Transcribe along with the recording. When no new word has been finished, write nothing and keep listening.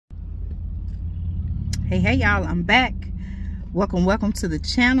Hey y'all, I'm back. Welcome to the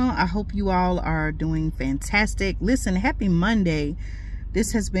channel. I hope you all are doing fantastic. Listen, happy Monday.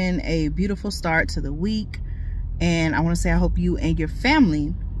 This has been a beautiful start to the week, and I want to say I hope you and your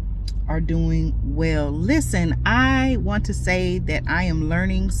family are doing well. Listen, I want to say that I am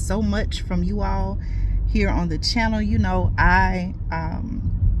learning so much from you all here on the channel. I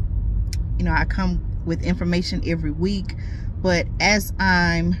come with information every week, but as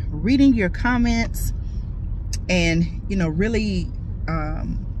I'm reading your comments and really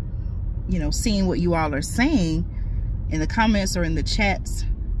seeing what you all are saying in the comments or in the chats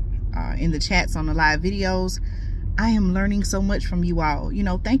on the live videos, I am learning so much from you all.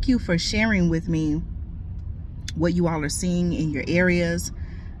 Thank you for sharing with me what you all are seeing in your areas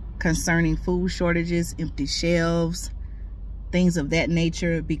concerning food shortages, empty shelves, things of that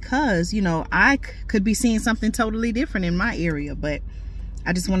nature, because I could be seeing something totally different in my area. But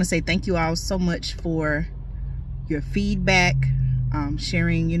I just want to say thank you all so much for your feedback,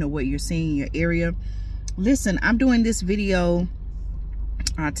 sharing what you're seeing in your area. Listen, I'm doing this video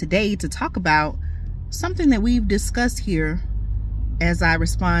today to talk about something that we've discussed here as I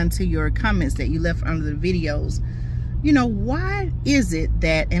respond to your comments that you left under the videos. Why is it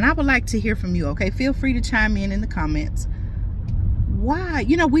that, and I would like to hear from you, okay? Feel free to chime in the comments. Why?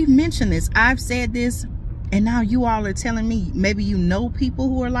 We've mentioned this, I've said this, and now you all are telling me maybe people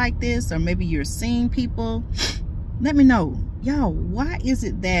who are like this, or maybe you're seeing people. Let me know, y'all, why is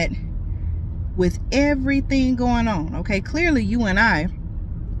it that with everything going on, okay, clearly you and I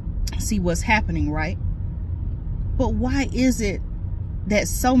see what's happening, right? But why is it that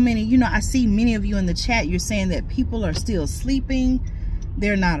so many, I see many of you in the chat, you're saying that people are still sleeping,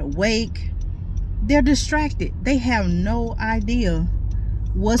 they're not awake, they're distracted, they have no idea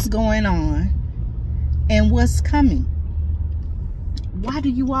what's going on and what's coming. Why do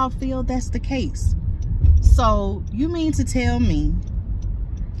you all feel that's the case? So you mean to tell me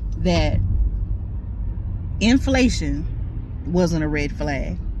that inflation wasn't a red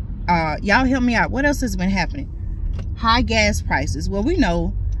flag? Y'all help me out. What else has been happening? High gas prices. Well, we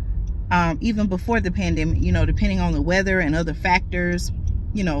know even before the pandemic, depending on the weather and other factors,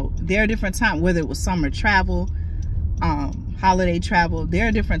 there are different times, whether it was summer travel, holiday travel, there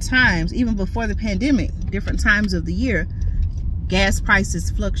are different times, even before the pandemic, different times of the year, gas prices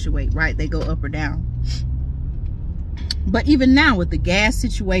fluctuate, right? They go up or down. But even now with the gas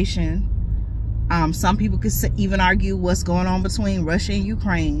situation, some people could even argue what's going on between Russia and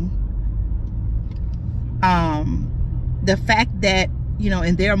Ukraine. The fact that,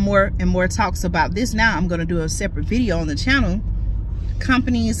 and there are more and more talks about this now. I'm going to do a separate video on the channel.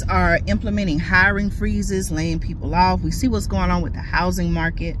 Companies are implementing hiring freezes, laying people off. We see what's going on with the housing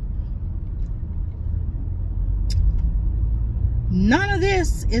market. None of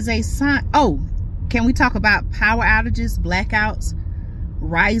this is a sign. Oh, can we talk about power outages, blackouts,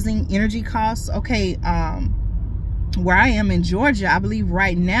 rising energy costs? Okay, where I am in Georgia, I believe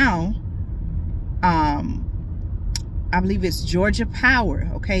right now, I believe it's Georgia Power,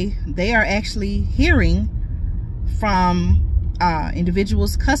 okay? They are actually hearing from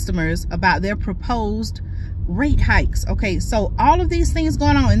individuals, customers, about their proposed rate hikes, okay? So all of these things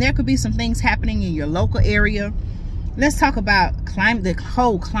going on, and there could be some things happening in your local area. Let's talk about the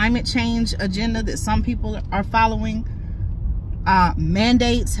whole climate change agenda that some people are following.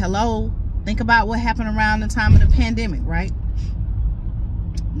 Mandates, hello, think about what happened around the time of the pandemic, right?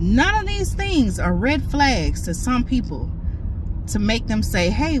 None of these things are red flags to some people to make them say,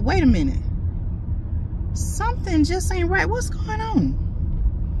 hey, wait a minute, something just ain't right. What's going on?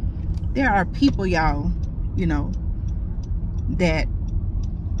 There are people, y'all, that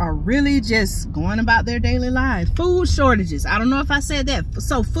are really just going about their daily lives. Food shortages. I don't know if I said that.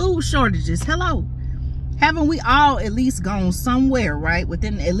 So food shortages, hello. Haven't we all at least gone somewhere, right?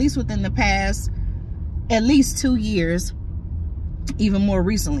 At least within the past, at least 2 years, even more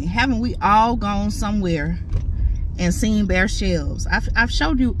recently, haven't we all gone somewhere and seen bare shelves? I've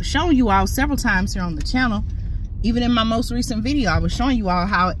shown you all several times here on the channel. Even in my most recent video, I was showing you all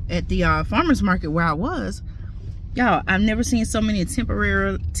how at the farmers market where I was, y'all, I've never seen so many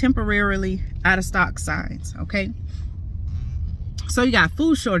temporarily out of stock signs, okay? So you got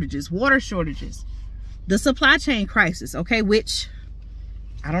food shortages, water shortages, the supply chain crisis, okay, which,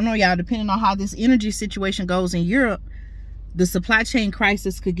 I don't know, y'all, depending on how this energy situation goes in Europe, the supply chain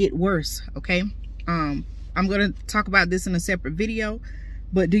crisis could get worse, okay? I'm going to talk about this in a separate video,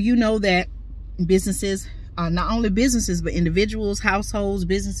 but do you know that businesses, not only businesses, but individuals, households,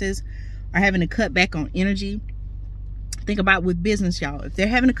 businesses are having to cut back on energy? Think about with business, y'all. If they're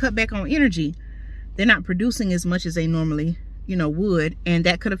having to cut back on energy, they're not producing as much as they normally, would, and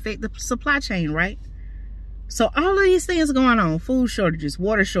that could affect the supply chain, right? So all of these things are going on: food shortages,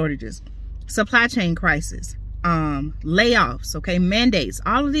 water shortages, supply chain crisis, layoffs, okay, mandates.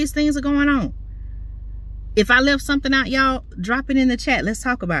 All of these things are going on. If I left something out, y'all, drop it in the chat. Let's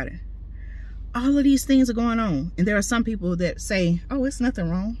talk about it. All of these things are going on. And there are some people that say, oh, it's nothing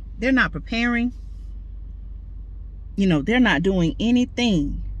wrong. They're not preparing. You know, they're not doing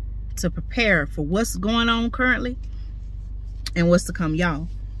anything to prepare for what's going on currently and what's to come, y'all.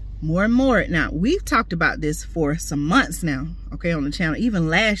 More and more. Now, we've talked about this for some months now, okay, on the channel. Even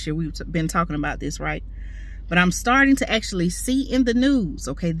last year, we've been talking about this, right? But I'm starting to actually see in the news,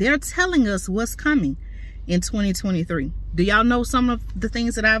 okay, they're telling us what's coming in 2023. Do y'all know some of the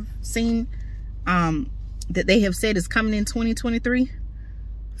things that I've seen that they have said is coming in 2023?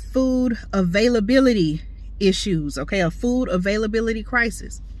 Food availability issues, okay, a food availability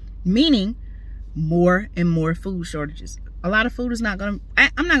crisis, meaning more and more food shortages. A lot of food is not going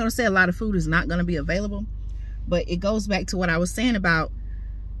to, I'm not going to say a lot of food is not going to be available, but it goes back to what I was saying about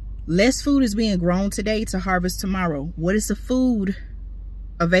less food is being grown today to harvest tomorrow. What is the food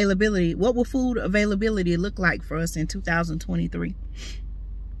availability? What will food availability look like for us in 2023?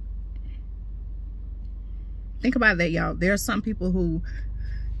 Think about that, y'all. There are some people who,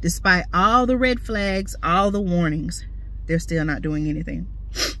 despite all the red flags, all the warnings, they're still not doing anything.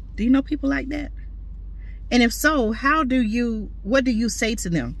 Do you know people like that? And if so, what do you say to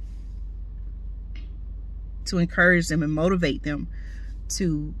them to encourage them and motivate them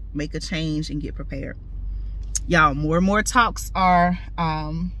to make a change and get prepared? Y'all, more and more talks are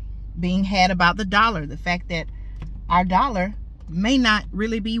being had about the dollar. The fact that our dollar may not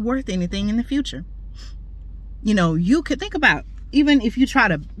really be worth anything in the future. You know, you could think about, even if you try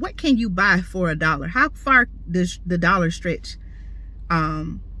to, what can you buy for $1? How far does the dollar stretch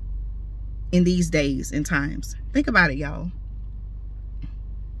in these days and times? Think about it, y'all.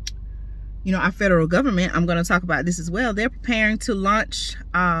 You know, our federal government, I'm going to talk about this as well, they're preparing to launch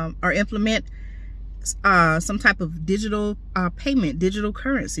or implement some type of digital payment, digital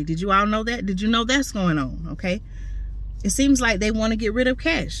currency. Did you all know that? Did you know that's going on? Okay. It seems like they want to get rid of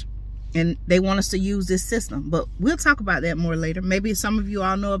cash and they want us to use this system, but we'll talk about that more later. Maybe some of you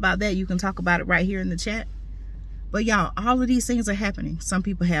all know about that. You can talk about it right here in the chat. But y'all, all of these things are happening. Some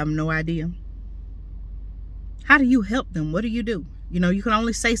people have no idea. How do you help them? What do? You know, you can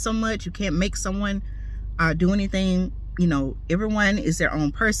only say so much. You can't make someone do anything. You know, everyone is their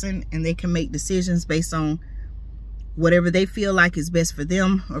own person and they can make decisions based on whatever they feel like is best for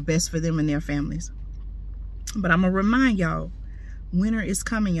them or best for them and their families. But I'm going to remind y'all, winter is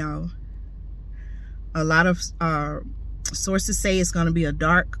coming, y'all. A lot of sources say it's going to be a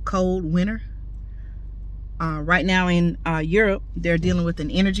dark, cold winter. Right now in Europe, they're dealing with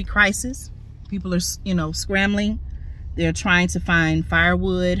an energy crisis. People are, you know, scrambling. They're trying to find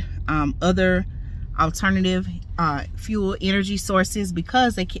firewood, other alternative fuel energy sources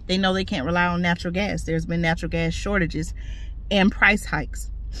because they know they can't rely on natural gas. There's been natural gas shortages and price hikes.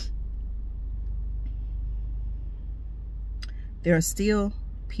 There are still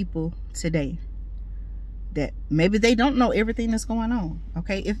people today that maybe they don't know everything that's going on.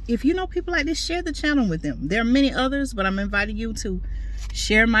 Okay, if you know people like this, share the channel with them. There are many others, but I'm inviting you to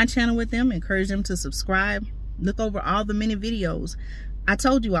share my channel with them, encourage them to subscribe, look over all the many videos. I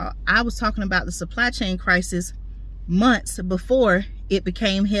told you all, I was talking about the supply chain crisis months before it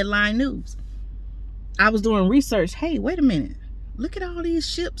became headline news. I was doing research. Hey, wait a minute, look at all these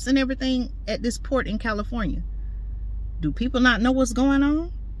ships and everything at this port in California. Do people not know what's going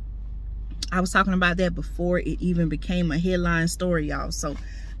on? I was talking about that before it even became a headline story, y'all. So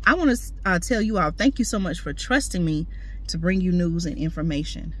I want to tell you all, thank you so much for trusting me to bring you news and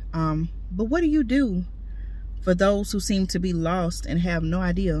information. But what do you do for those who seem to be lost and have no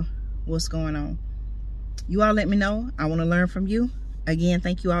idea what's going on? You all let me know. I want to learn from you. Again,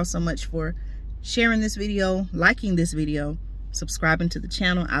 thank you all so much for sharing this video, liking this video, subscribing to the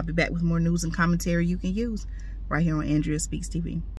channel. I'll be back with more news and commentary you can use right here on Andrea Speaks TV.